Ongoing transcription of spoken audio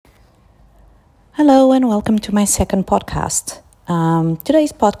Hello and welcome to my second podcast.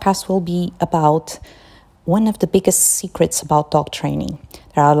 Today's podcast will be about one of the biggest secrets about dog training.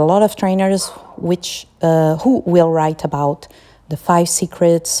 There are a lot of trainers who will write about the 5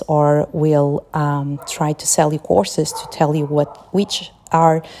 secrets or will try to sell you courses to tell you which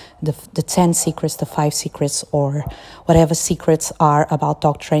are the 10 secrets, the 5 secrets, or whatever secrets are about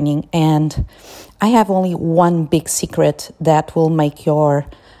dog training. And I have only one big secret that will make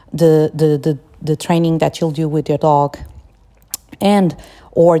the training that you'll do with your dog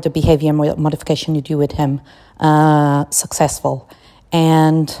or the behavior modification you do with him successful.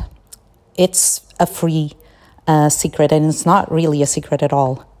 And it's a free secret, and it's not really a secret at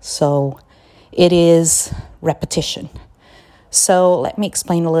all. So it is repetition. So let me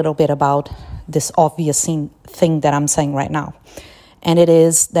explain a little bit about this obvious thing that I'm saying right now. And it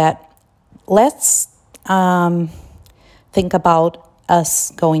is that let's think about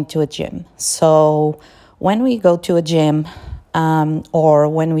us going to a gym. So when we go to a gym or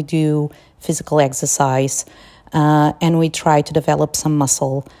when we do physical exercise and we try to develop some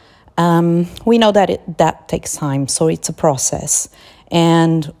muscle, we know that takes time. So it's a process.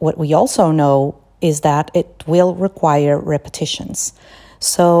 And what we also know is that it will require repetitions.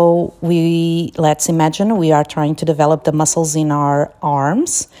 So let's imagine we are trying to develop the muscles in our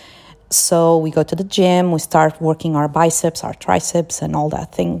arms. So we go to the gym, we start working our biceps, our triceps, and all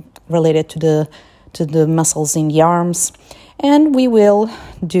that thing related to the muscles in the arms. And we will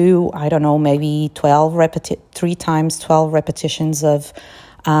do, maybe 3 times 12 repetitions of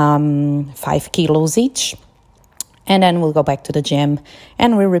 5 kilos each. And then we'll go back to the gym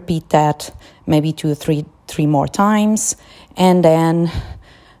and we repeat that maybe 2 or 3 more times. And then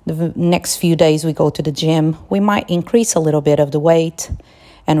the next few days we go to the gym, we might increase a little bit of the weight.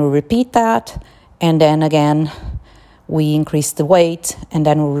 And we repeat that, and then again, we increase the weight, and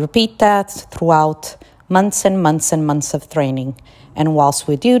then we repeat that throughout months and months and months of training. And whilst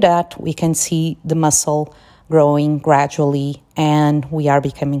we do that, we can see the muscle growing gradually, and we are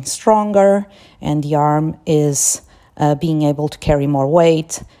becoming stronger, and the arm is being able to carry more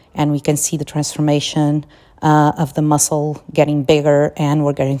weight, and we can see the transformation of the muscle getting bigger, and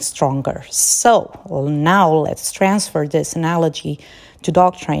we're getting stronger. So now let's transfer this analogy to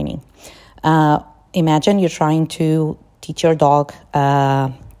dog training. Imagine you're trying to teach your dog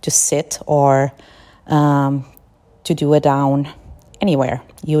to sit or to do a down anywhere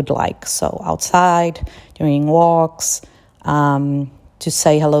you'd like. So outside, during walks, to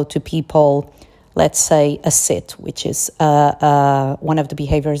say hello to people. Let's say a sit, which is one of the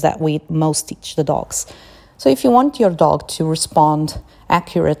behaviors that we most teach the dogs. So if you want your dog to respond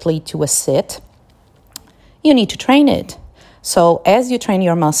accurately to a sit, you need to train it. So as you train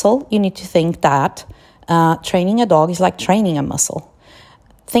your muscle, you need to think that training a dog is like training a muscle.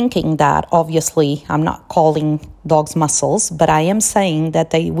 Thinking that, obviously, I'm not calling dogs muscles, but I am saying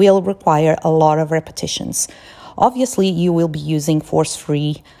that they will require a lot of repetitions. Obviously, you will be using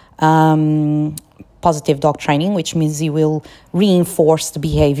force-free positive dog training, which means you will reinforce the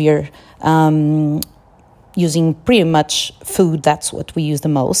behavior using pretty much food. That's what we use the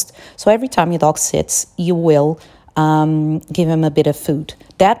most. So every time your dog sits, you will give him a bit of food.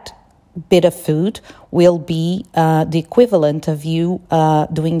 That bit of food will be the equivalent of you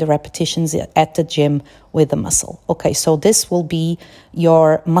doing the repetitions at the gym with the muscle. Okay, so this will be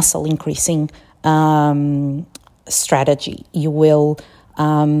your muscle increasing strategy. You will,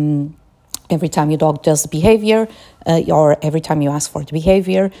 every time your dog does the behavior, or every time you ask for the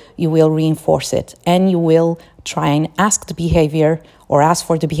behavior, you will reinforce it. And you will try and ask the behavior or ask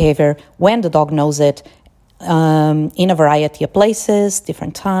for the behavior when the dog knows it, in a variety of places,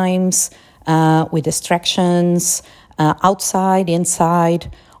 different times, with distractions, outside,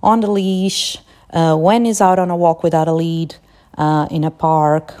 inside, on the leash, when he's out on a walk without a lead, in a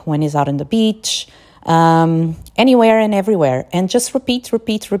park, when he's out on the beach, anywhere and everywhere. And just repeat.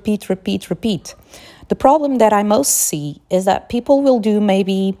 The problem that I most see is that people will do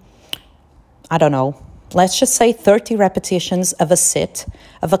maybe, let's just say 30 repetitions of a sit,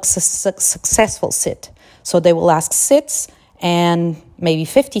 of a successful sit. So they will ask sits and maybe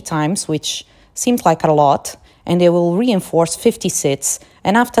 50 times, which seems like a lot, and they will reinforce 50 sits.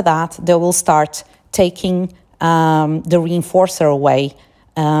 And after that, they will start taking the reinforcer away.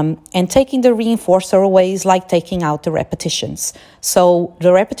 And taking the reinforcer away is like taking out the repetitions. So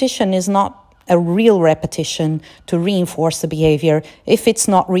the repetition is not a real repetition to reinforce the behavior if it's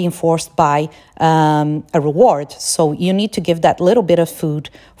not reinforced by a reward. So you need to give that little bit of food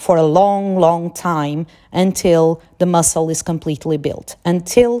for a long, long time until the muscle is completely built,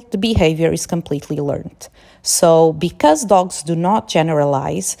 until the behavior is completely learned. So because dogs do not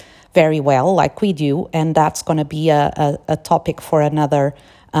generalize, very well, like we do, and that's going to be a topic for another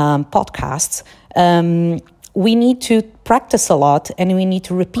podcast. We need to practice a lot, and we need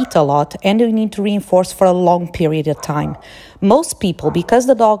to repeat a lot, and we need to reinforce for a long period of time. Most people, because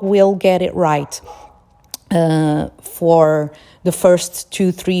the dog will get it right for the first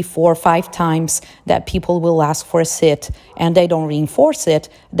 2, 3, 4, 5 times that people will ask for a sit and they don't reinforce it,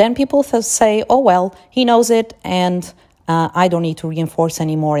 then people say, oh, well, he knows it and I don't need to reinforce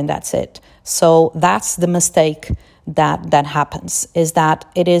anymore, and that's it. So that's the mistake that happens, is that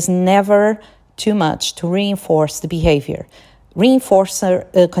it is never too much to reinforce the behavior.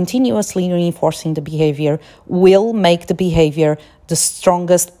 Continuously reinforcing the behavior will make the behavior the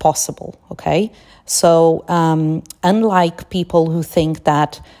strongest possible, okay? So unlike people who think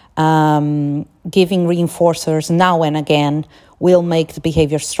that giving reinforcers now and again will make the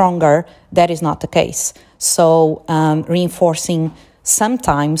behavior stronger, that is not the case. So reinforcing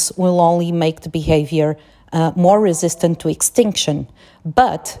sometimes will only make the behavior more resistant to extinction.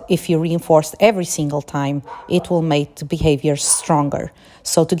 But if you reinforce every single time, it will make the behavior stronger.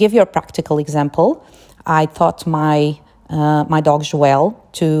 So to give you a practical example, I taught my dog Joelle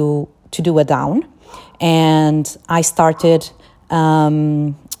to do a down, and I started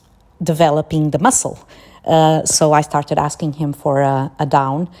developing the muscle. So I started asking him for a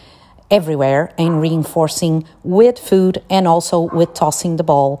down everywhere and reinforcing with food and also with tossing the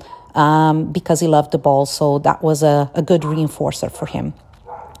ball, because he loved the ball. So that was a good reinforcer for him.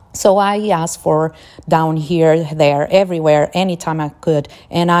 So I asked for down here, there, everywhere, anytime I could,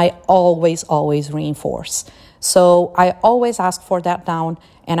 and I always reinforce. So I always ask for that down,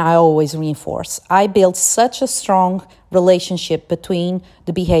 and I always reinforce. I built such a strong relationship between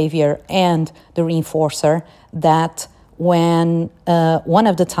the behavior and the reinforcer that when one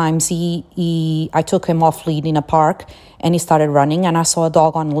of the times I took him off lead in a park and he started running, and I saw a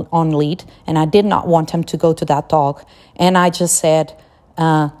dog on lead, and I did not want him to go to that dog, and I just said,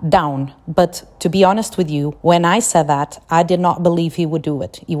 down. But to be honest with you, when I said that, I did not believe he would do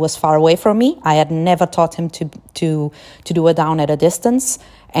it. He was far away from me. I had never taught him to do a down at a distance,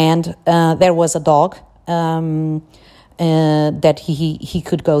 and there was a dog that he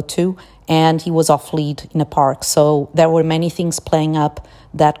could go to, and he was off lead in a park. So there were many things playing up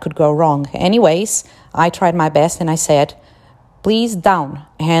that could go wrong. Anyways, I tried my best and I said, please down.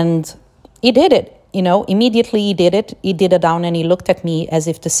 And he did it. Immediately he did it. He did a down, and he looked at me as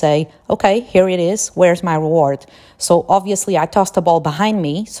if to say, okay, here it is. Where's my reward? So obviously I tossed the ball behind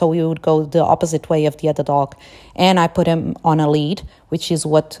me, so he would go the opposite way of the other dog. And I put him on a lead, which is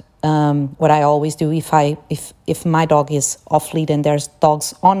what I always do. If my dog is off lead and there's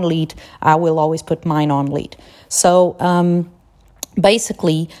dogs on lead, I will always put mine on lead. So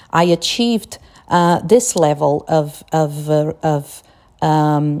basically I achieved this level of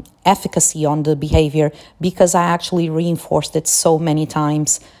efficacy on the behavior because I actually reinforced it so many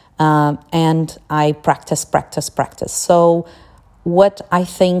times, and I practice. So what I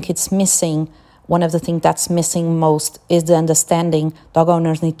think it's missing, one of the things that's missing most, is the understanding. Dog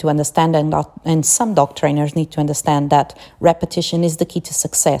owners need to understand, and some dog trainers need to understand that repetition is the key to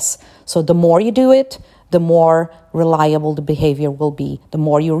success. So the more you do it, the more reliable the behavior will be. The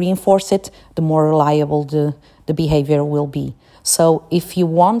more you reinforce it, the more reliable the behavior will be. So if you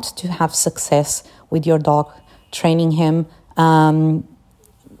want to have success with your dog, training him,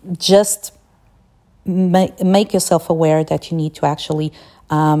 just make yourself aware that you need to actually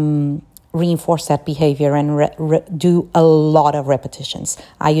reinforce that behavior and do a lot of repetitions.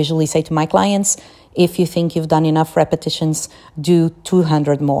 I usually say to my clients, if you think you've done enough repetitions, do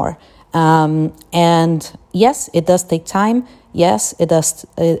 200 more. And yes, it does take time. Yes, it does.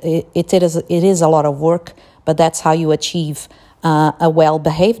 It is a lot of work, but that's how you achieve a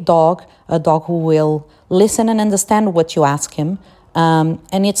well-behaved dog, a dog who will listen and understand what you ask him.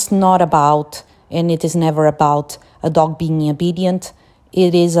 And it's not about, and it is never about a dog being obedient.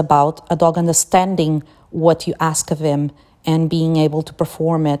 It is about a dog understanding what you ask of him and being able to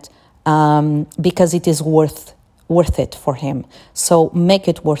perform it, because it is worth it for him. So make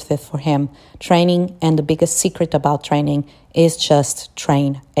it worth it for him. Training, and the biggest secret about training is just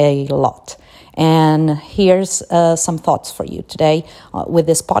train a lot. And here's some thoughts for you today with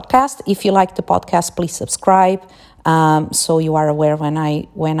this podcast. If you like the podcast, please subscribe, so you are aware when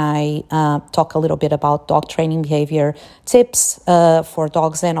I talk a little bit about dog training behavior tips for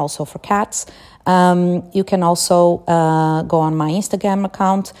dogs and also for cats. You can also go on my Instagram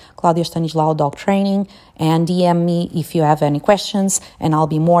account, Claudia Stanislao Dog Training, and DM me if you have any questions, and I'll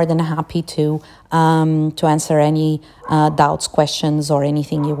be more than happy to answer any doubts, questions, or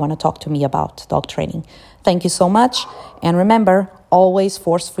anything you want to talk to me about dog training. Thank you so much, and remember, always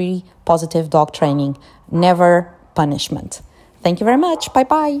force-free positive dog training, never punishment. Thank you very much.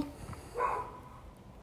 Bye-bye.